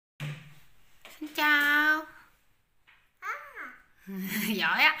chào.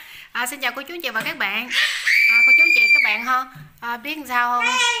 Giỏi á. Xin chào cô chú anh chị và các bạn. Cô chú anh chị các bạn biết làm sao không?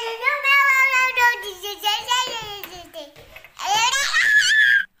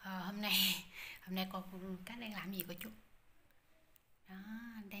 Hôm nay con cá đang làm gì cô chú? Đó,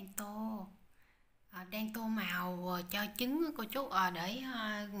 đang tô màu cho trứng cô chú, để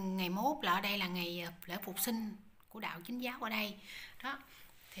ngày mốt là ở đây là ngày lễ phục sinh của đạo Chính giáo ở đây. Đó.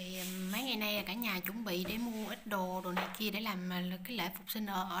 Thì mấy ngày nay cả nhà chuẩn bị để mua ít đồ này kia để làm cái lễ phục sinh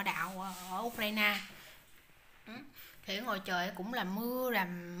ở đạo ở Ukraine. Thì ở ngoài trời cũng là mưa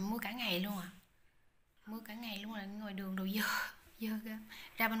cả ngày luôn mưa cả ngày luôn, là ngoài đường đồ dơ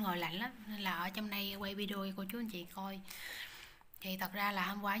ra bên ngoài lạnh lắm, nên là ở trong đây quay video cho cô chú anh chị coi. Thì thật ra là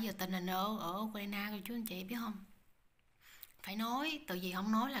hôm qua giờ tình hình ở Ukraine cô chú anh chị biết không, phải nói, từ vì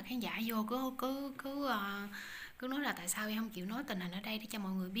không nói là khán giả vô cứ nói là tại sao em không chịu nói tình hình ở đây để cho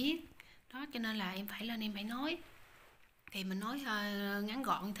mọi người biết đó, cho nên là em phải nói. Thì mình nói ngắn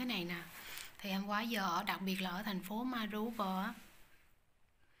gọn như thế này nè. Thì hôm qua giờ đặc biệt là ở thành phố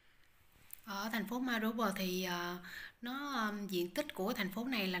Mariupol thì nó diện tích của thành phố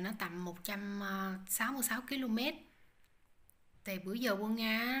này là nó tầm 166 km. Thì bữa giờ quân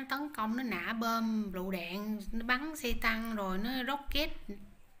Nga tấn công, nó nã bom lựu đạn, nó bắn xe tăng, rồi nó rocket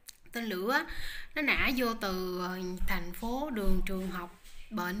tên lửa, nó nã vô từ thành phố, đường, trường học,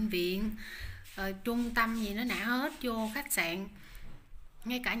 bệnh viện, trung tâm gì nó nã hết vô, khách sạn,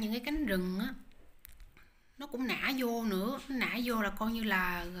 ngay cả những cái cánh rừng á nó cũng nã vô nữa. Nó nã vô là coi như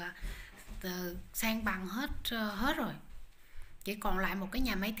là san bằng hết rồi, chỉ còn lại một cái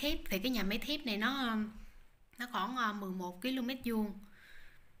nhà máy thép. Thì cái nhà máy thép này nó khoảng 11 km vuông.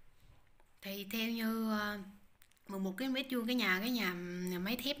 Thì theo như 11 km vuông cái nhà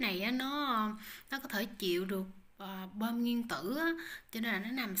máy thép này á, nó có thể chịu được bom nguyên tử á, cho nên là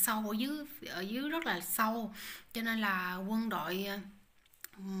nó nằm sâu ở dưới rất là sâu, cho nên là quân đội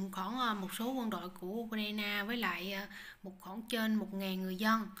khoảng một số quân đội của Ukraine với lại khoảng trên 1.000 người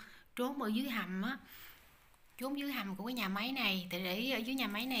dân trốn ở dưới hầm á, trốn dưới hầm của cái nhà máy này. Thì để ở dưới nhà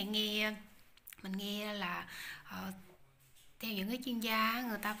máy này mình nghe là theo những cái chuyên gia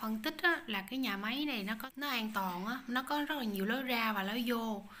người ta phân tích á, là cái nhà máy này nó an toàn á, nó có rất là nhiều lối ra và lối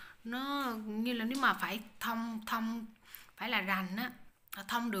vô. Nó như là nếu mà phải thông phải là rành á,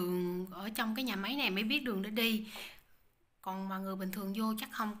 thông đường ở trong cái nhà máy này mới biết đường để đi, còn mà người bình thường vô chắc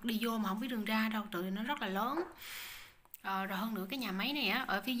không đi vô mà không biết đường ra đâu, tự nó rất là lớn. Rồi hơn nữa cái nhà máy này á,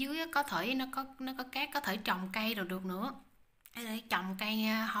 ở phía dưới á, có thể nó có cát, có thể trồng cây rồi được nữa, để trồng cây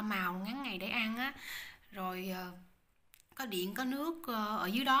hoa màu ngắn ngày để ăn á. Rồi có điện có nước ở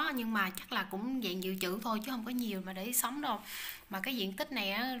dưới đó, nhưng mà chắc là cũng dạng dự trữ thôi chứ không có nhiều mà để sống đâu. Mà cái diện tích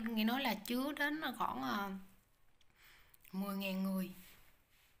này á, nghe nói là chứa đến khoảng 10.000 người,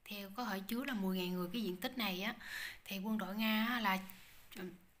 theo có thể chứa là 10.000 người cái diện tích này á. Thì quân đội Nga á, là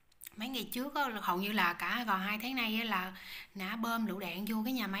mấy ngày trước á, hầu như là cả vào 2 tháng nay á, là nã bom lựu đạn vô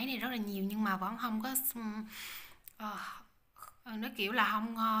cái nhà máy này rất là nhiều, nhưng mà vẫn không có nó kiểu là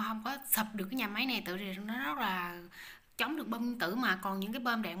không có sập được cái nhà máy này, tự vì nó rất là chống được bom nguyên tử. Mà còn những cái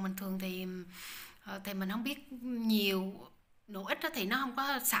bom đạn bình thường thì mình không biết, nhiều nổ ít thì nó không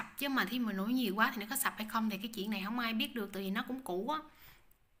có sập, chứ mà khi mà nổ nhiều quá thì nó có sập hay không thì cái chuyện này không ai biết được, tại vì nó cũng cũ á.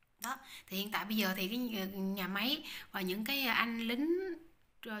 Đó, thì hiện tại bây giờ thì cái nhà máy và những cái anh lính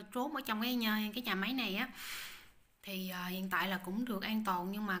trốn ở trong cái nhà máy này á, thì hiện tại là cũng được an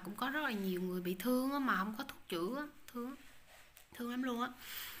toàn, nhưng mà cũng có rất là nhiều người bị thương á, mà không có thuốc chữa á, thương lắm luôn á.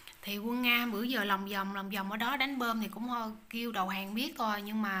 Thì quân Nga bữa giờ lòng vòng ở đó đánh bom thì cũng kêu đầu hàng biết thôi,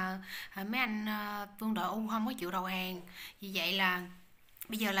 nhưng mà mấy anh quân đội U không có chịu đầu hàng. Vì vậy là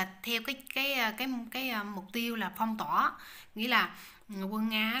bây giờ là theo cái mục tiêu là phong tỏa, nghĩa là quân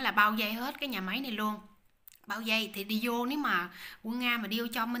Nga là bao vây hết cái nhà máy này luôn. Bao vây thì đi vô, nếu mà quân Nga mà đi vô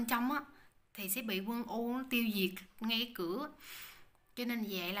trong bên trong á thì sẽ bị quân U nó tiêu diệt ngay cái cửa. Cho nên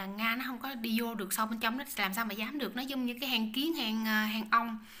vậy là Nga nó không có đi vô được sâu bên trong, nó làm sao mà dám được, nó giống như cái hang kiến, hang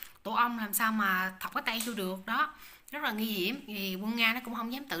ong, tổ ong, làm sao mà thọc cái tay vô được đó, rất là nguy hiểm. Thì quân Nga nó cũng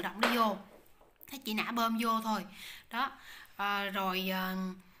không dám tự động đi vô, nó chỉ nã bom vô thôi đó. Rồi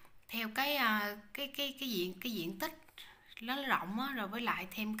theo cái diện tích nó rộng á, rồi với lại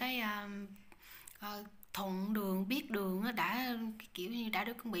thêm cái thuận đường, biết đường á, đã kiểu như đã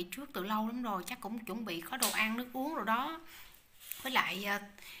được chuẩn bị trước từ lâu lắm rồi, chắc cũng chuẩn bị có đồ ăn nước uống rồi đó, với lại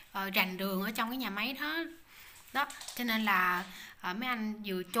rành đường ở trong cái nhà máy đó. Cho nên là mấy anh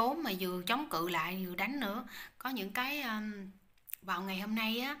vừa trốn mà vừa chống cự lại, vừa đánh nữa. Có những cái vào ngày hôm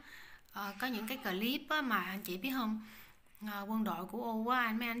nay á, có những cái clip á, mà anh chị biết không, quân đội của U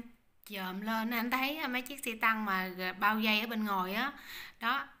á, mấy anh dòm lên anh thấy mấy chiếc xe tăng mà bao dây ở bên ngoài á,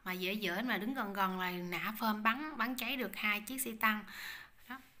 đó mà dễ dễ mà đứng gần gần là nã phơm bắn cháy được 2 chiếc xe tăng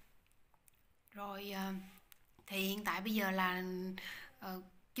đó. Rồi thì hiện tại bây giờ là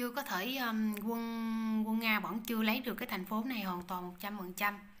chưa có thể quân Nga vẫn chưa lấy được cái thành phố này hoàn toàn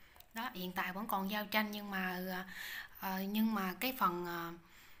 100%. Đó, hiện tại vẫn còn giao tranh nhưng mà cái phần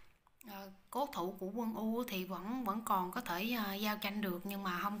cố thủ của quân U thì vẫn còn có thể giao tranh được, nhưng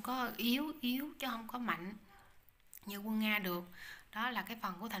mà không có yếu chứ không có mạnh như quân Nga được. Đó là cái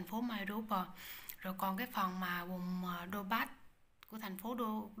phần của thành phố Mariupol. Rồi còn cái phần mà vùng Dobass của thành phố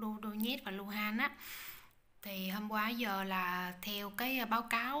Donetsk và Luhansk á, thì hôm qua giờ là theo cái báo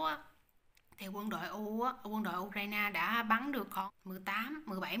cáo á, thì quân đội Ukraine đã bắn được khoảng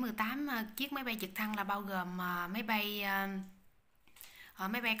 17-18 chiếc máy bay trực thăng, là bao gồm máy bay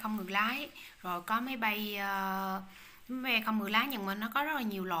không người lái, rồi có máy bay không người lái, nhưng mà nó có rất là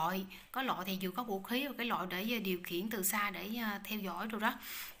nhiều loại. Có loại thì vừa có vũ khí, và cái loại để điều khiển từ xa để theo dõi rồi đó,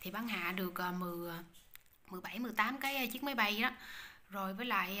 thì bắn hạ được 17-18 cái chiếc máy bay đó. Rồi với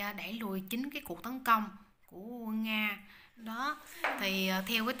lại đẩy lùi chính cái cuộc tấn công của quân Nga đó. Thì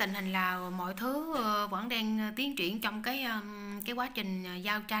theo cái tình hình là mọi thứ vẫn đang tiến triển trong cái quá trình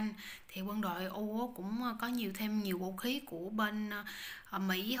giao tranh, thì quân đội U cũng có thêm nhiều vũ khí của bên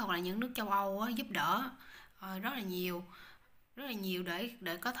Mỹ hoặc là những nước châu Âu giúp đỡ rất là nhiều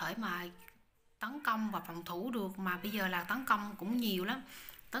để có thể mà tấn công và phòng thủ được. Mà bây giờ là tấn công cũng nhiều lắm,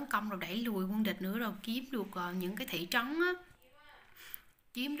 tấn công rồi đẩy lùi quân địch nữa, rồi kiếm được những cái thị trấn á,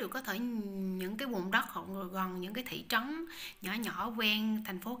 chiếm được có thể những cái vùng đất hoặc gần những cái thị trấn nhỏ ven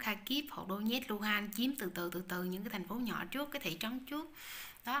thành phố Kharkiv hoặc Donetsk, Luhansk, chiếm từ từ những cái thành phố nhỏ trước, cái thị trấn trước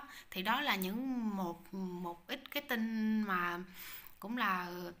đó. Thì đó là những một ít cái tin mà cũng là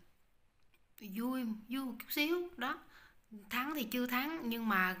vui một chút xíu đó. Thắng thì chưa thắng, nhưng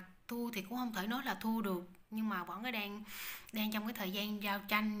mà thua thì cũng không thể nói là thua được, nhưng mà vẫn đang trong cái thời gian giao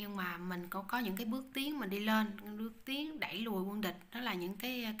tranh, nhưng mà mình có những cái bước tiến mình đi lên, bước tiến đẩy lùi quân địch. Đó là những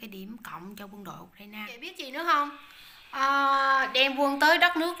cái điểm cộng cho quân đội Ukraine. Chị biết gì nữa không? Đem quân tới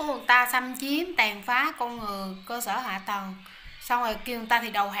đất nước của người ta, xâm chiếm, tàn phá con người, cơ sở hạ tầng, xong rồi kêu người ta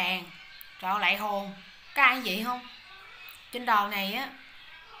thì đầu hàng. Trời lại hồn, có ai vậy không? Trên đầu này á,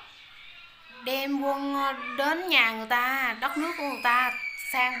 đem quân đến nhà người ta, đất nước của người ta,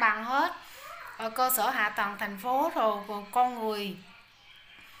 sang bằng hết cơ sở hạ tầng thành phố, rồi con người,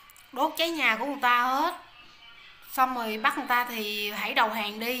 đốt cháy nhà của người ta hết, xong rồi bắt người ta thì hãy đầu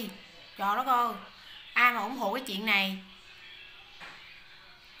hàng đi. Trời đất ơi, ai mà ủng hộ cái chuyện này?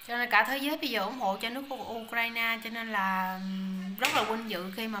 Cho nên cả thế giới bây giờ ủng hộ cho nước của Ukraine, cho nên là rất là vinh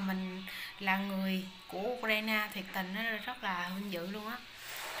dự khi mà mình là người của Ukraine. Thiệt tình nó rất là vinh dự luôn á.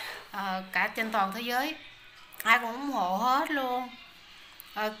 Cả trên toàn thế giới ai cũng ủng hộ hết luôn.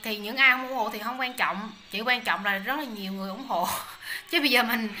 Thì những ai không ủng hộ thì không quan trọng, chỉ quan trọng là rất là nhiều người ủng hộ. Chứ bây giờ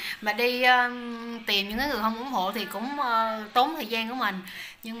mình mà đi tìm những cái người không ủng hộ thì cũng tốn thời gian của mình.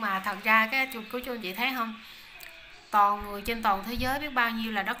 Nhưng mà thật ra cái của chú chị thấy không, toàn người trên toàn thế giới biết bao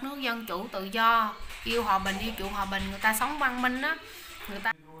nhiêu là đất nước dân chủ tự do, yêu hòa bình, yêu chuộng hòa bình, người ta sống văn minh á, người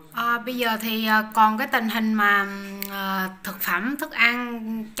ta. Bây giờ thì còn cái tình hình mà thực phẩm, thức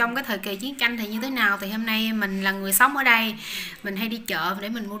ăn trong cái thời kỳ chiến tranh thì như thế nào, thì hôm nay mình là người sống ở đây, mình hay đi chợ để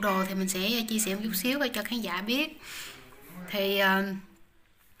mình mua đồ, thì mình sẽ chia sẻ một chút xíu để cho khán giả biết. Thì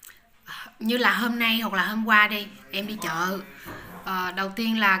như là hôm nay hoặc là hôm qua đi, em đi chợ, đầu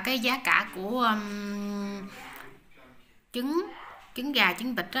tiên là cái giá cả của trứng gà,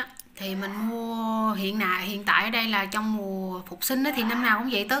 trứng vịt á, thì mình mua hiện tại ở đây là trong mùa phục sinh á, thì năm nào cũng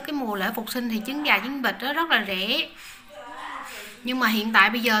vậy, tới cái mùa lễ phục sinh thì trứng gà, trứng vịt đó rất là rẻ. Nhưng mà hiện tại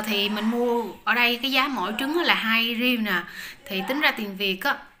bây giờ thì mình mua ở đây cái giá mỗi trứng là 2 riu nè, thì tính ra tiền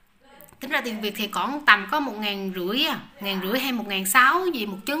Việt thì còn tầm có 1.500 à, 1.500 hay 1.600 gì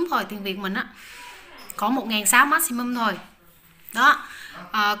một trứng thôi, tiền Việt mình á còn 1.600 maximum thôi đó.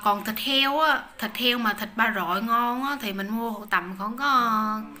 Còn thịt heo mà thịt ba rọi ngon á, thì mình mua tầm khoảng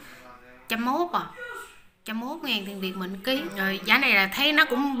có 101 ngàn tiền Việt mình ký. Rồi giá này là thấy nó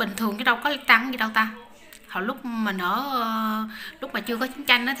cũng bình thường chứ đâu có tăng gì đâu ta. Hồi lúc mình lúc mà chưa có chiến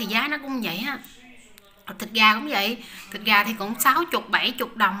tranh đó thì giá nó cũng vậy á. Thịt gà cũng vậy, thịt gà thì cũng 60-70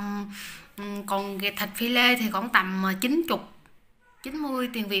 đồng, còn thịt phi lê thì còn tầm 90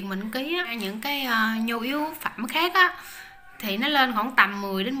 tiền Việt mình ký á. Những cái nhu yếu phẩm khác á thì nó lên khoảng tầm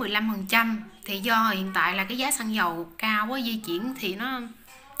 10-15%. Thì do hiện tại là cái giá xăng dầu cao quá, di chuyển thì nó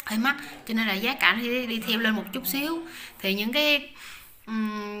hơi mắc, cho nên là giá cả nó đi theo lên một chút xíu. Thì những cái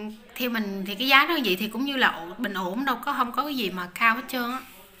theo mình thì cái giá đó vậy thì cũng như là bình ổn, không có cái gì mà cao hết trơn á.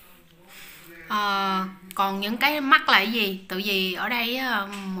 Còn những cái mắc là cái gì? Tự vì ở đây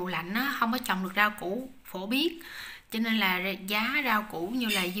mùa lạnh á, không có trồng được rau củ phổ biến, cho nên là giá rau củ như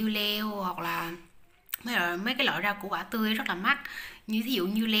là dưa leo hoặc là mấy cái loại rau củ quả tươi rất là mắc. Như thí dụ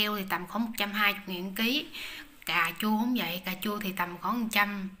như leo thì tầm khoảng 120.000 ký, cà chua cũng vậy, cà chua thì tầm khoảng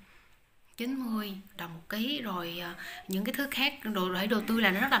 190 đồng một ký. Rồi những cái thứ khác đồ tươi là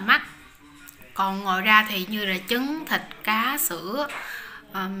nó rất là mắc. Còn ngoài ra thì như là trứng, thịt, cá, sữa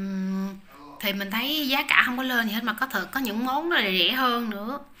thì mình thấy giá cả không có lên gì hết, mà có những món nó là rẻ hơn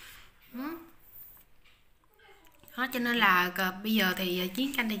nữa. Đó, cho nên là bây giờ thì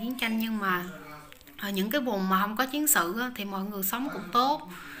chiến tranh, nhưng mà ở những cái vùng mà không có chiến sự á, thì mọi người sống cũng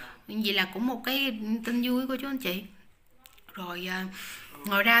tốt. Vậy là cũng một cái tin vui của chú anh chị. Rồi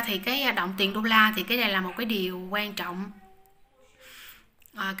ngoài ra thì cái đồng tiền đô la thì cái này là một cái điều quan trọng.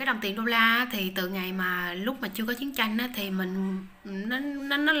 Cái đồng tiền đô la thì từ ngày mà lúc mà chưa có chiến tranh á, thì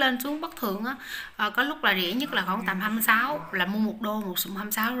nó lên xuống bất thường á. Có lúc là rẻ nhất là khoảng tầm 26 là mua 1 đô,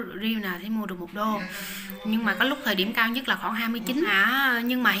 26 riêu nào thì mua được 1 đô. Nhưng mà có lúc thời điểm cao nhất là khoảng 29.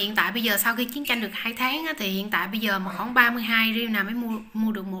 Nhưng mà hiện tại bây giờ sau khi chiến tranh được 2 tháng á, thì hiện tại bây giờ mà khoảng 32 riêu nào mới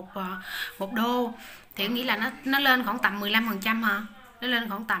mua được một đô. Thì nghĩ là nó lên khoảng tầm 15% hả? Nó lên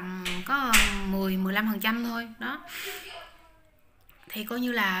khoảng tầm có 10-15% thôi đó. Thì coi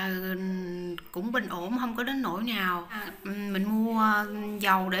như là cũng bình ổn, không có đến nỗi nào. Mình mua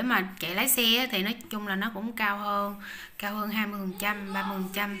dầu để mà chạy lái xe thì nói chung là nó cũng cao hơn 20%,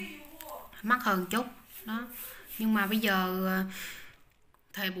 30%, mắc hơn chút đó. Nhưng mà bây giờ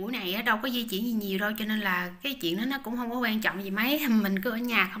thời buổi này đâu có di chuyển gì nhiều đâu, cho nên là cái chuyện đó nó cũng không có quan trọng gì mấy. Mình cứ ở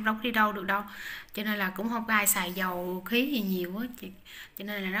nhà không đâu có đi đâu được đâu, cho nên là cũng không có ai xài dầu khí gì nhiều á, cho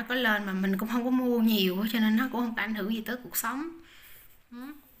nên là nó có lên mà mình cũng không có mua nhiều, cho nên nó cũng không có ảnh hưởng gì tới cuộc sống.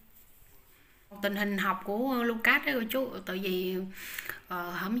 Tình hình học của Lucas đấy cô chú, tại vì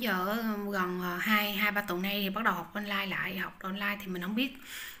hôm giờ gần 2-3 tuần nay thì bắt đầu học online lại. Học online thì mình không biết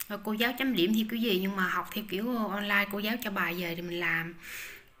cô giáo chấm điểm theo kiểu gì, nhưng mà học theo kiểu online, cô giáo cho bài về thì mình làm.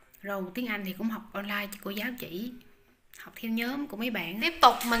 Rồi tiếng Anh thì cũng học online, cô giáo chỉ, học theo nhóm của mấy bạn. Tiếp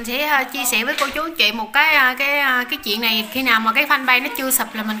tục mình sẽ chia sẻ với cô chú anh chị một cái chuyện này. Khi nào mà cái fanpage nó chưa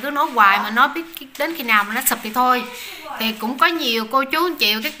sụp là mình cứ nói hoài, mà nói biết đến khi nào mà nó sụp thì thôi. Thì cũng có nhiều cô chú anh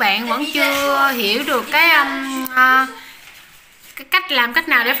chị và các bạn vẫn chưa hiểu được cái cách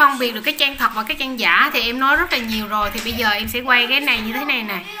nào để phân biệt được cái trang thật và cái trang giả. Thì em nói rất là nhiều rồi, thì bây giờ em sẽ quay cái này như thế này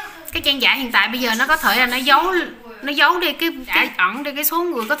nè. Cái trang giả hiện tại bây giờ nó có thể là nó giấu đi cái ẩn đi cái số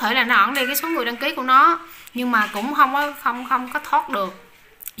người, có thể là nó ẩn đi cái số người đăng ký của nó, nhưng mà cũng không có thoát được.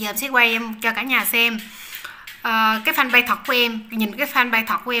 Giờ em sẽ quay em cho cả nhà xem cái fanpage thật của em. Nhìn cái fanpage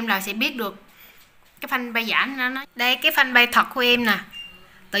thật của em là sẽ biết được cái fanpage giả nó. Đây cái fanpage thật của em nè.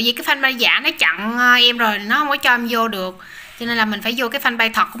 Tại vì cái fanpage giả nó chặn em rồi, nó không có cho em vô được, cho nên là mình phải vô cái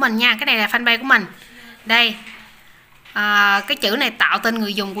fanpage thật của mình nha. Cái này là fanpage của mình đây. Cái chữ này tạo tên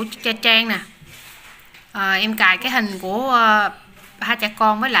người dùng của trang nè. Em cài cái hình của 2 cha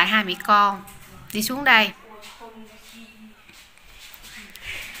con với lại 2 mẹ con. Đi xuống đây.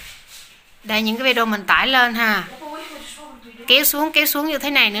 Đây những cái video mình tải lên ha. Kéo xuống như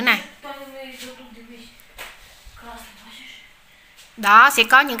thế này nữa nè. Đó, sẽ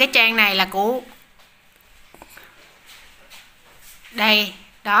có những cái trang này là của đây,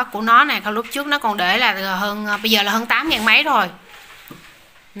 đó của nó nè. Lúc trước nó còn để là bây giờ là hơn 8.000 mấy rồi.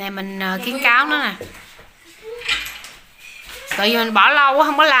 Nè mình kiến cáo nó nè. Tại vì mình bỏ lâu quá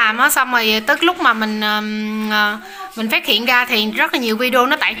không có làm á, xong rồi tới lúc mà mình phát hiện ra thì rất là nhiều video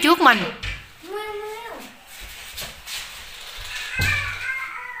nó tải trước mình.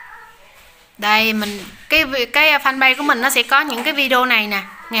 Đây mình cái fanpage của mình nó sẽ có những cái video này nè,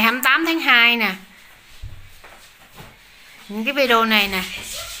 ngày 28 tháng 2 nè. Những cái video này nè.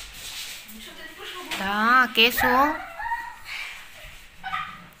 Đó, kéo xuống.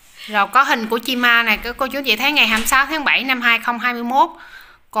 Rồi có hình của Chima này, cô chú chị thấy ngày 26 tháng 7 năm 2021.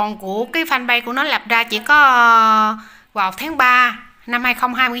 Còn của cái fanpage của nó lập ra chỉ có vào tháng 3 năm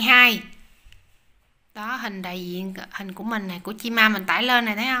 2022. Đó, hình đại diện, hình của mình này, của Chima mình tải lên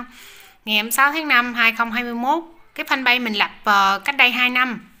này, thấy không? Ngày 26 tháng 5 2021. Cái fanpage mình lập cách đây 2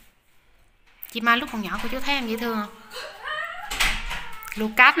 năm. Chima lúc còn nhỏ cô chú thấy em dễ thương không?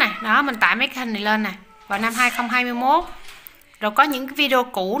 Lucas này, đó mình tải mấy cái hình này lên nè, vào năm 2021. Rồi có những cái video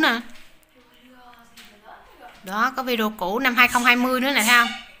cũ nè. Đó, có video cũ năm 2020 nữa nè, thấy không?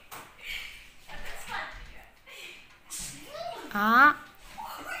 Đó.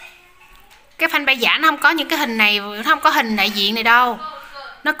 Cái fanpage giả nó không có những cái hình này, nó không có hình đại diện này đâu.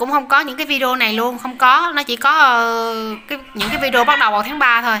 Nó cũng không có những cái video này luôn, không có. Nó chỉ có những cái video bắt đầu vào tháng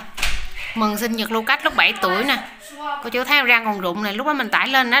 3 thôi. Mừng sinh nhật Lucas lúc 7 tuổi nè. Cô chú thấy răng còn rụng này, lúc đó mình tải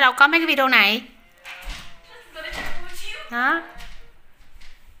lên nó đâu có mấy cái video này. Đó.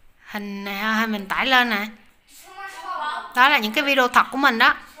 Hình này mình tải lên nè. Đó là những cái video thật của mình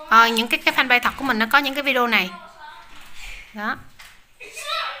đó. Những cái fanpage thật của mình nó có những cái video này. Đó.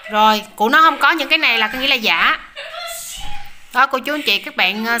 Rồi, của nó không có những cái này là có nghĩa là giả. Đó cô chú anh chị các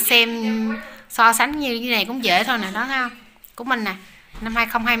bạn xem so sánh như thế này cũng dễ thôi nè, đó thấy không? Của mình nè, năm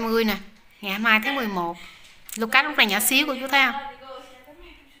 2020 nè, ngày 22 tháng 11. Lucas lúc này nhỏ xíu cô chú thấy không?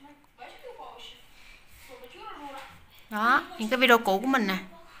 Đó, những cái video cũ của mình nè.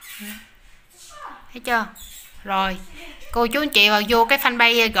 Thấy chưa? Rồi, cô chú anh chị vào vô cái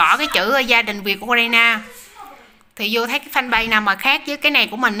fanpage gõ cái chữ gia đình Việt Ucraina thì vô thấy cái fanpage nào mà khác với cái này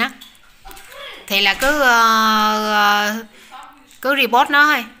của mình á thì là cứ report nó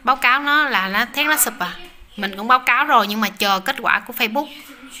thôi, báo cáo nó là nó thấy nó sụp à. Mình cũng báo cáo rồi nhưng mà chờ kết quả của Facebook,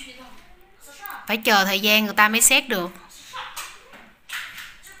 phải chờ thời gian người ta mới xét được.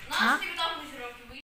 Đó.